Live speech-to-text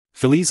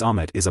Filiz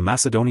Ahmet is a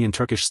Macedonian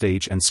Turkish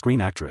stage and screen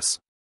actress.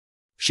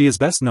 She is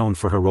best known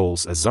for her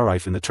roles as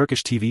Zarif in the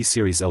Turkish TV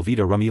series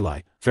Elvida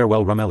Rumeli,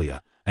 Farewell Rumelia,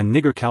 and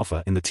Nigar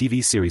Kalfa in the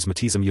TV series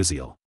Muhteşem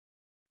Yüzyıl.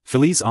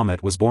 Filiz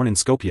Ahmet was born in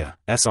Skopje,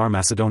 SR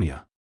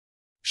Macedonia.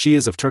 She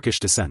is of Turkish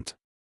descent.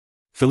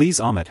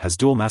 Filiz Ahmet has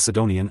dual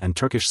Macedonian and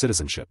Turkish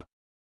citizenship.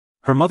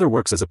 Her mother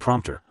works as a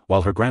prompter,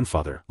 while her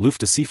grandfather,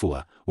 Lufta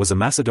Sifula, was a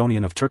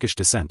Macedonian of Turkish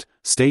descent,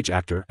 stage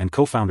actor and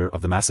co-founder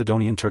of the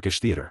Macedonian Turkish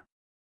Theatre.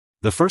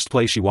 The first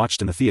play she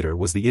watched in the theatre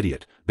was The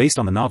Idiot, based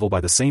on the novel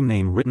by the same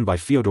name written by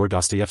Fyodor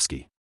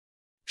Dostoevsky.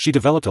 She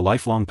developed a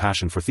lifelong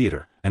passion for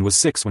theatre, and was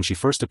 6 when she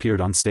first appeared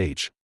on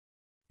stage.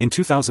 In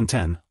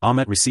 2010,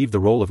 Ahmet received the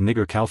role of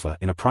Nigar Kalfa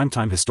in a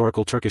primetime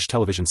historical Turkish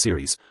television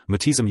series,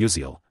 Muhteşem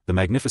Yüzyıl, The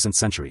Magnificent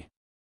Century.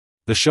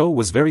 The show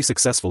was very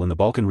successful in the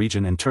Balkan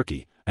region and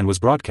Turkey, and was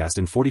broadcast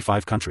in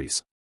 45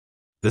 countries.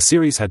 The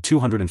series had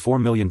 204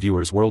 million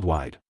viewers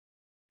worldwide.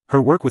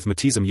 Her work with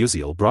Muhteşem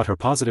Yüzyıl brought her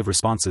positive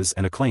responses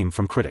and acclaim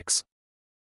from critics.